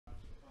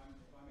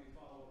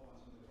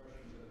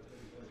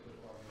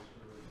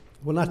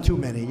Well, not too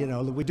many. You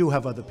know, we do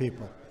have other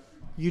people.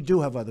 You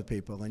do have other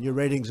people, and your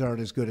ratings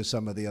aren't as good as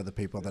some of the other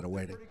people that are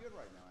waiting. Pretty good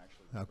right now,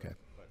 actually. Okay.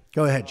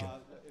 Go ahead, Jim.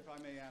 If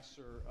I may ask,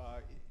 sir,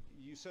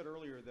 you said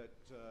earlier that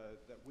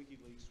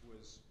WikiLeaks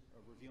was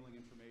revealing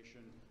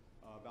information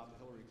about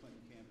the Hillary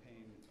Clinton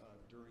campaign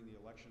during the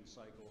election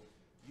cycle.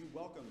 You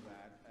welcomed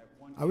that. At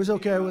one I was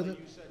okay with it.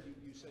 You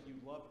said you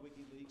loved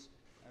WikiLeaks.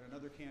 At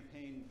another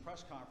campaign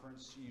press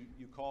conference,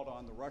 you called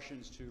on the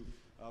Russians to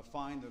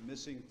find the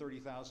missing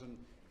 30,000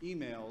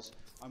 emails.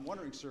 I'm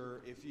wondering, sir,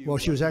 if you... Well,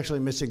 she was actually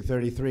missing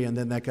 33, and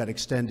then that got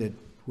extended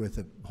with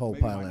a whole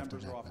maybe pile my after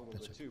numbers that. are off a little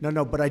bit too.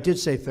 No, but I did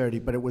say 30,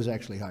 but it was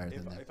actually higher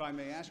than that. If I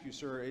may ask you,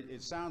 sir,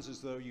 it sounds as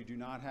though you do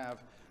not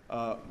have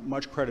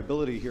much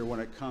credibility here when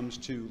it comes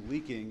to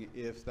leaking,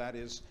 if that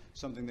is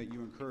something that you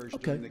encouraged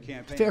during the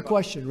campaign. Fair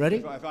question. Ready?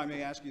 If I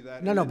may ask you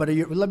that. No, but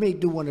let me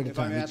do one at a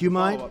time. Do you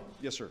mind?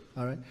 Yes, sir.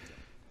 All right.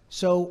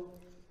 So,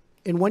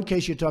 in one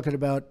case, you're talking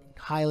about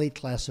highly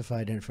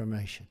classified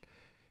information.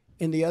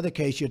 In the other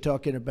case, you're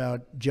talking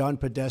about John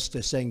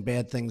Podesta saying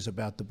bad things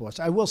about the boss.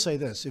 I will say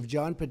this. If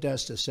John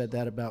Podesta said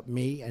that about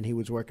me and he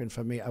was working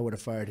for me, I would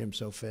have fired him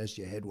so fast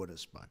your head would have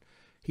spun.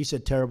 He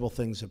said terrible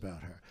things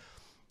about her.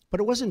 But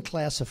it wasn't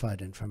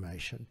classified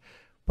information.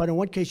 But in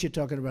one case, you're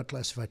talking about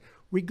classified.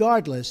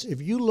 Regardless,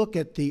 if you look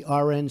at the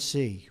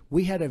RNC,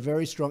 we had a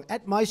very strong,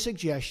 at my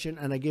suggestion,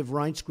 and I give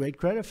Reince great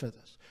credit for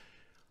this,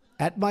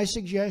 at my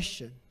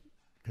suggestion,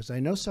 because I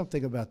know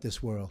something about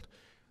this world,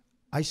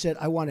 I said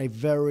I want a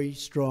very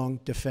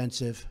strong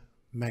defensive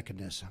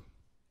mechanism.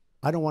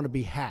 I don't want to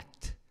be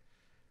hacked.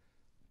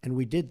 And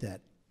we did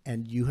that.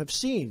 And you have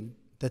seen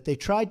that they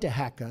tried to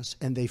hack us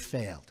and they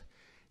failed.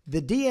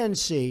 The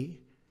DNC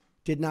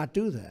did not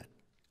do that.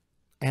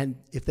 And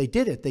if they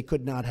did it, they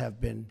could not have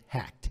been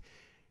hacked.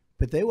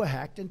 But they were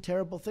hacked and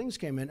terrible things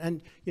came in.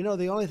 And, you know,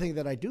 the only thing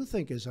that I do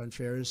think is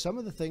unfair is some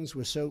of the things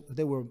were so,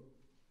 they were,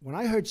 when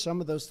I heard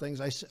some of those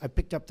things, I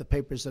picked up the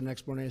papers the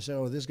next morning and I said,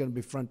 oh, this is going to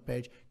be front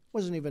page. It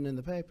wasn't even in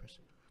the papers.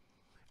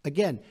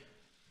 Again,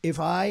 if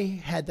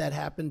I had that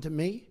happen to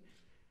me,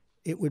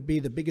 it would be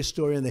the biggest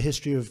story in the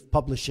history of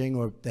publishing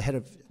or the head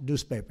of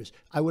newspapers.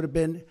 I would have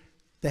been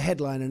the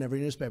headline in every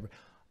newspaper.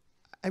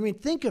 I mean,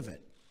 think of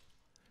it.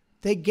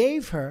 They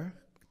gave her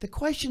the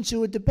questions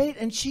to a debate,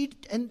 and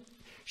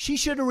she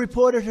should have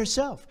reported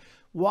herself.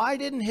 Why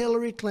didn't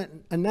Hillary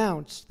Clinton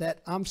announce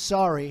that, I'm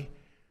sorry,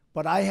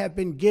 but I have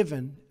been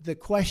given the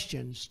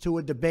questions to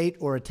a debate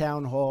or a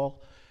town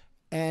hall,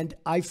 and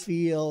I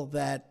feel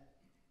that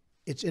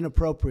it's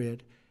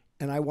inappropriate,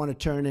 and I want to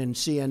turn in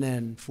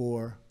CNN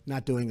for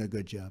not doing a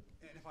good job.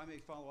 And if I may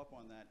follow up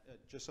on that,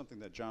 just something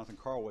that Jonathan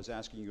Karl was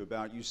asking you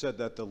about. You said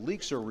that the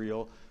leaks are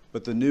real,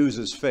 but the news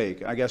is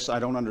fake. I guess I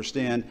don't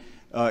understand.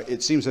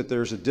 It seems that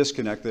there's a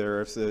disconnect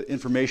there. If the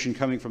information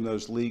coming from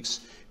those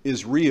leaks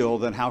is real,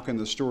 then how can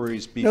the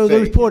stories be fake? No,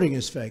 the reporting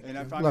is fake. And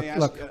if I may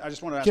ask, I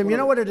just want to ask Jim, you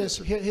know what it is?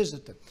 Here's the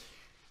thing.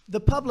 The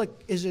public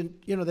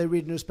isn't, you know, they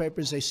read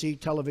newspapers, they see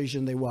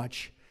television, they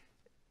watch.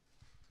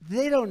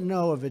 They don't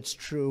know if it's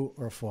true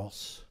or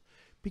false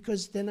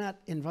because they're not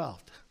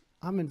involved.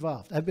 I'm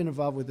involved. I've been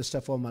involved with this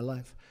stuff all my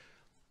life,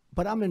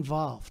 but I'm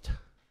involved.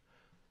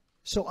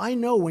 So I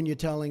know when you're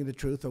telling the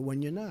truth or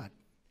when you're not.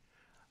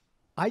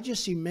 I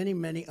just see many,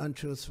 many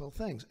untruthful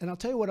things. And I'll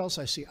tell you what else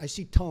I see. I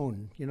see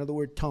tone. You know the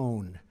word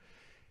tone.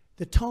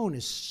 The tone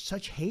is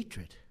such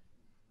hatred.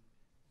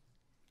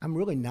 I'm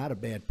really not a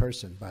bad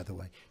person, by the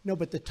way. No,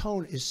 but the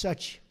tone is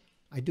such,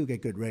 I do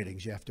get good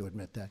ratings, you have to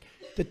admit that.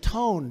 The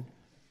tone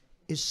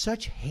is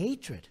such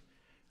hatred.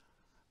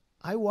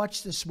 I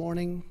watched this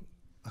morning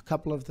a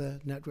couple of the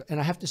network, and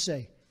I have to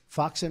say,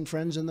 Fox and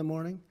Friends in the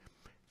morning,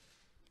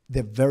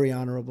 they're very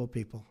honorable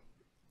people.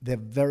 They're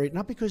very,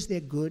 not because they're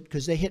good,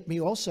 because they hit me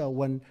also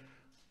when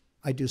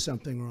I do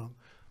something wrong,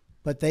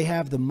 but they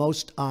have the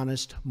most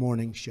honest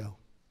morning show.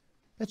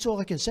 That's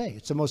all I can say.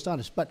 It's the most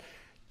honest. But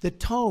the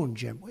tone,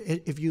 Jim,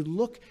 if you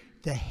look,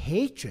 the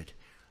hatred,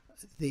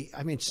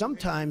 I mean,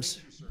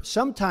 sometimes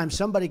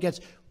somebody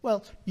gets,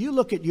 well, you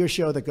look at your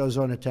show that goes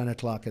on at 10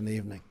 o'clock in the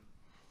evening.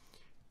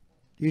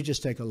 You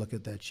just take a look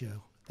at that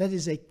show. That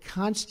is a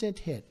constant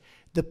hit.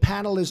 The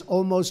panel is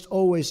almost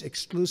always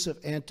exclusive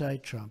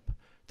anti-Trump.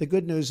 The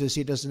good news is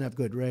he doesn't have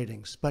good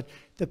ratings. But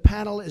the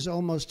panel is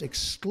almost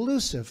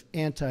exclusive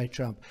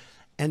anti-Trump.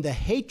 And the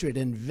hatred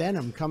and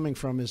venom coming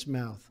from his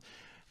mouth,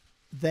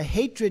 the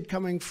hatred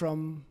coming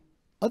from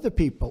other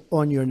people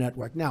on your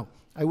network. Now,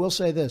 I will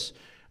say this.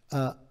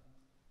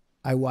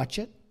 I watch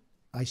it.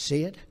 I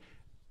see it.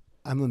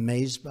 I'm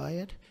amazed by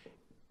it.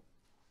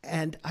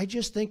 And I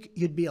just think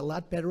you'd be a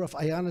lot better off.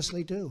 I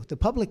honestly do. The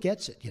public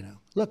gets it, you know.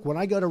 Look, when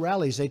I go to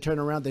rallies, they turn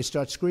around, they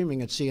start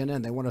screaming at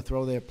CNN. They want to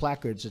throw their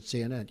placards at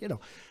CNN. You know,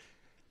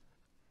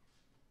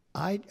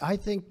 I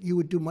think you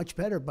would do much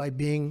better by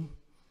being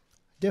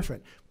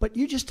different. But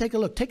you just take a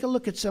look. Take a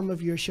look at some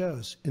of your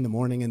shows in the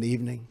morning and the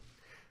evening.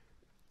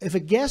 If a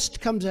guest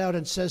comes out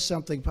and says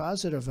something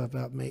positive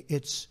about me,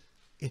 it's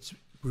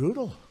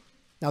brutal.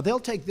 Now,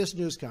 they'll take this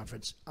news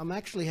conference. I'm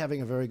actually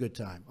having a very good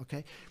time,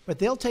 okay? But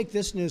they'll take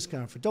this news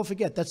conference. Don't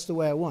forget, that's the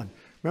way I won.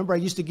 Remember, I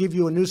used to give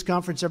you a news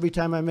conference every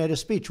time I made a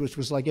speech, which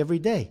was like every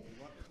day.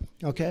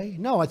 Okay?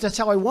 No, that's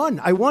how I won.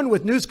 I won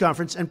with news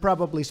conference and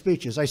probably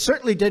speeches. I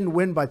certainly didn't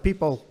win by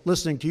people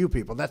listening to you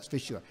people, that's for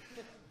sure.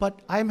 But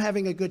I'm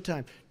having a good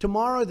time.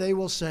 Tomorrow they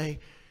will say,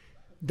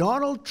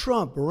 Donald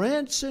Trump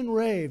rants and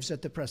raves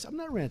at the press. I'm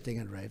not ranting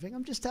and raving.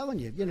 I'm just telling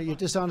you, you're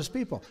dishonest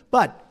people.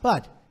 But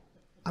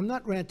I'm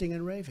not ranting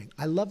and raving.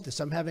 I love this.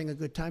 I'm having a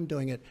good time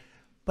doing it.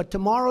 But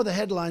tomorrow the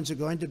headlines are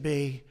going to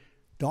be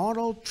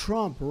Donald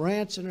Trump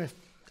rants and raves.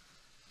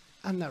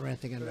 I'm not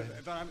ranting and raving.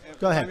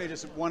 Go ahead.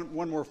 Just one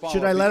more follow-up.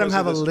 Should I let him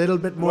have a little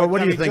bit more?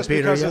 What do you think,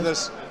 Peter?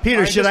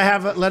 Peter, should I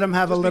let him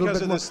have a little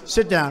bit more?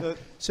 Sit down.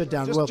 Sit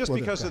down. Just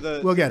because of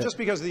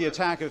the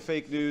attack of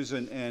fake news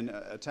and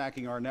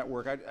attacking our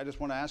network, I just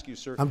want to ask you,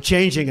 sir. I'm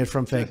changing it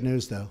from fake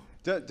news, though.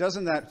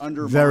 Doesn't that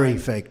undermine? Very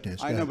fake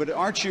news. I know, but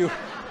aren't you?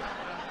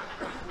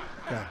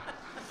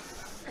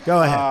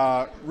 Go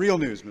ahead. Real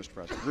news, Mr.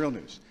 President. Real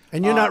news.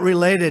 And you're not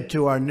related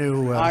to our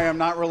new. I am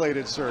not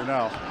related, sir.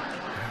 No.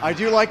 I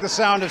do like the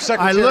sound of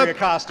Secretary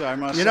Acosta, I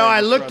must say.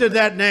 I looked at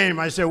that name.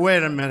 I said,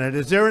 wait a minute.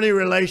 Is there any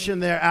relation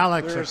there?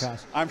 Alex Acosta.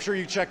 I'm sure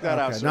you checked that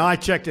out, sir. No, I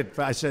checked it.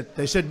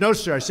 They said, no,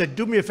 sir. I said,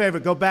 do me a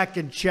favor. Go back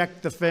and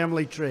check the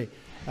family tree.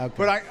 Okay.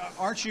 But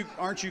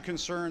aren't you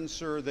concerned,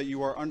 sir, that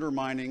you are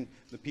undermining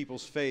the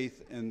people's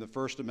faith in the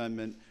First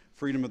Amendment,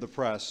 freedom of the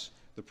press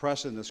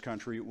in this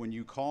country, when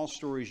you call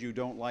stories you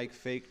don't like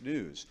fake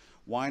news?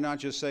 Why not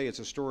just say it's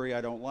a story I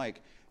don't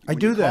like? I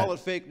do that. Call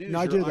it fake news,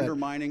 you're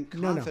undermining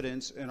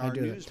confidence in our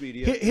news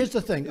media. Here's the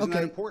thing. Isn't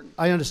that important?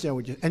 I understand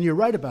what and you're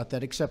right about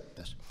that, except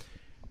this.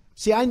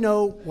 See, I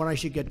know when I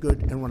should get good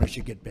and when I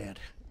should get bad.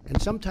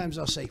 And sometimes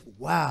I'll say,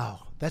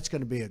 wow, that's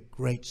going to be a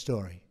great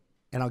story,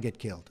 and I'll get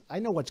killed. I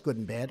know what's good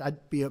and bad.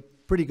 I'd be a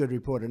pretty good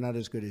reporter, not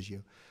as good as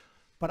you.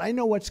 But I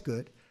know what's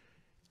good.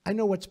 I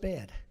know what's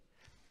bad.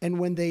 And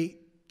when they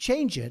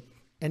change it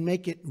and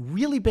make it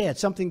really bad,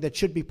 something that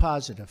should be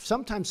positive,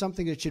 sometimes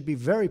something that should be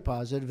very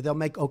positive, they'll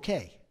make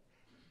okay.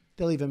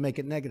 They'll even make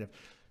it negative.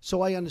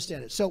 So I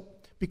understand it. So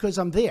because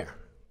I'm there,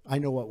 I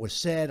know what was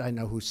said, I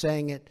know who's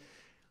saying it,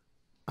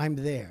 I'm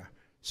there.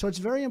 So it's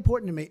very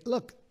important to me.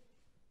 Look,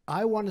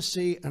 I want to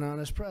see an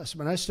honest press.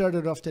 When I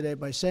started off today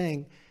by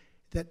saying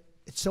that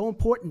it's so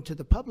important to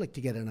the public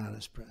to get an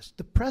honest press.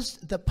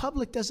 The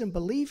public doesn't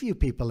believe you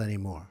people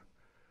anymore.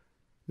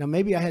 Now,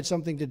 maybe I had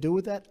something to do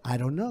with that. I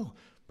don't know.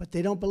 But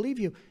they don't believe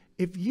you.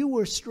 If you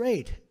were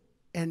straight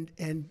and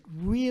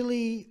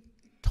really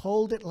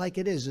told it like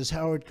it is, as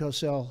Howard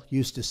Cosell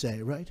used to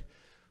say, right?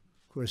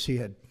 Of course, he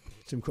had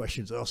some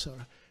questions also.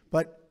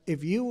 But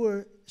if you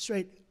were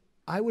straight,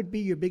 I would be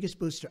your biggest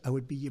booster. I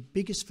would be your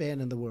biggest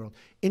fan in the world,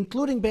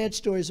 including bad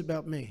stories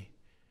about me.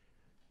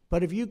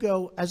 But if you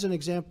go, as an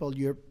example,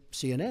 you're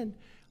CNN,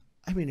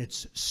 I mean,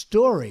 it's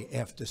story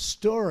after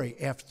story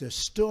after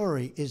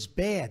story is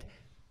bad.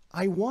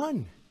 I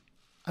won.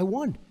 I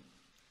won.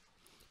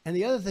 And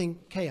the other thing,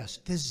 chaos.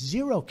 There's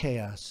zero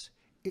chaos.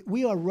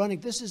 We are running,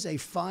 this is a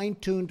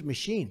fine-tuned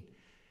machine.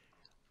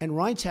 And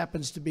Reince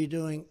happens to be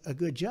doing a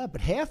good job,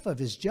 but half of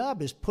his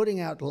job is putting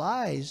out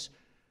lies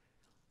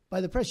by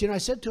the press. I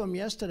said to him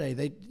yesterday,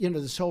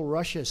 this whole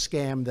Russia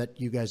scam that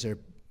you guys are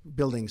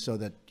building so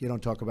that you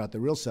don't talk about the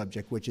real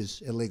subject, which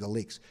is illegal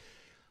leaks.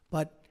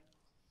 But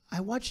I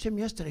watched him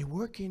yesterday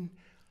working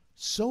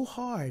so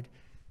hard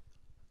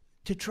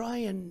to try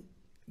and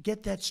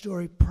get that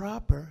story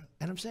proper.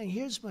 And I'm saying,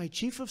 here's my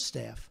chief of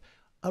staff,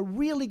 a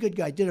really good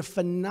guy, did a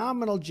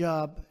phenomenal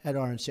job at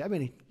RNC. I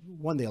mean, he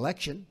won the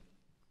election,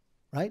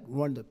 right?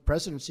 Won the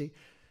presidency.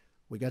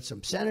 We got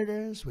some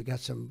senators. We got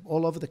some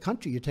all over the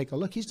country. You take a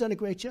look. He's done a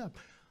great job.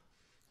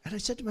 And I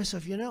said to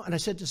myself, and I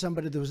said to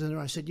somebody that was in there,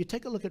 I said, you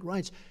take a look at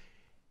Reince.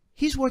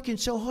 He's working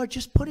so hard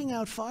just putting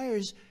out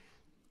fires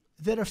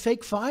that are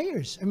fake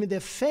fires. I mean, they're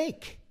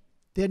fake.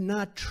 They're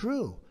not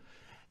true.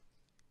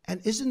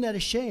 And isn't that a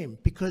shame?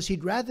 Because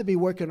he'd rather be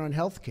working on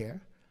health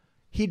care.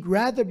 He'd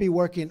rather be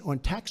working on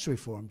tax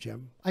reform,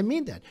 Jim. I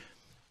mean that.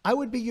 I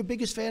would be your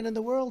biggest fan in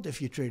the world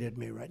if you treated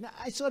me right. Now,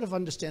 I sort of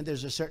understand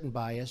there's a certain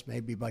bias,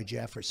 maybe by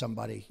Jeff or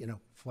somebody,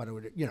 for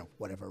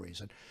whatever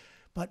reason.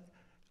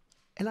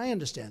 And I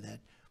understand that.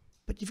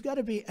 But you've got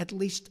to be at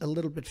least a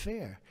little bit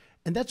fair.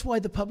 And that's why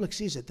the public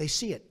sees it. They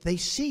see it. They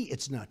see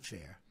it's not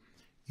fair.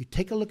 You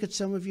take a look at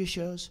some of your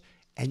shows,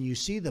 and you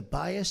see the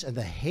bias and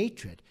the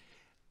hatred.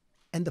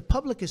 And the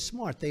public is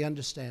smart. They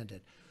understand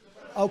it.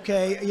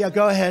 Okay, yeah,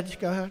 go ahead.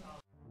 Go ahead.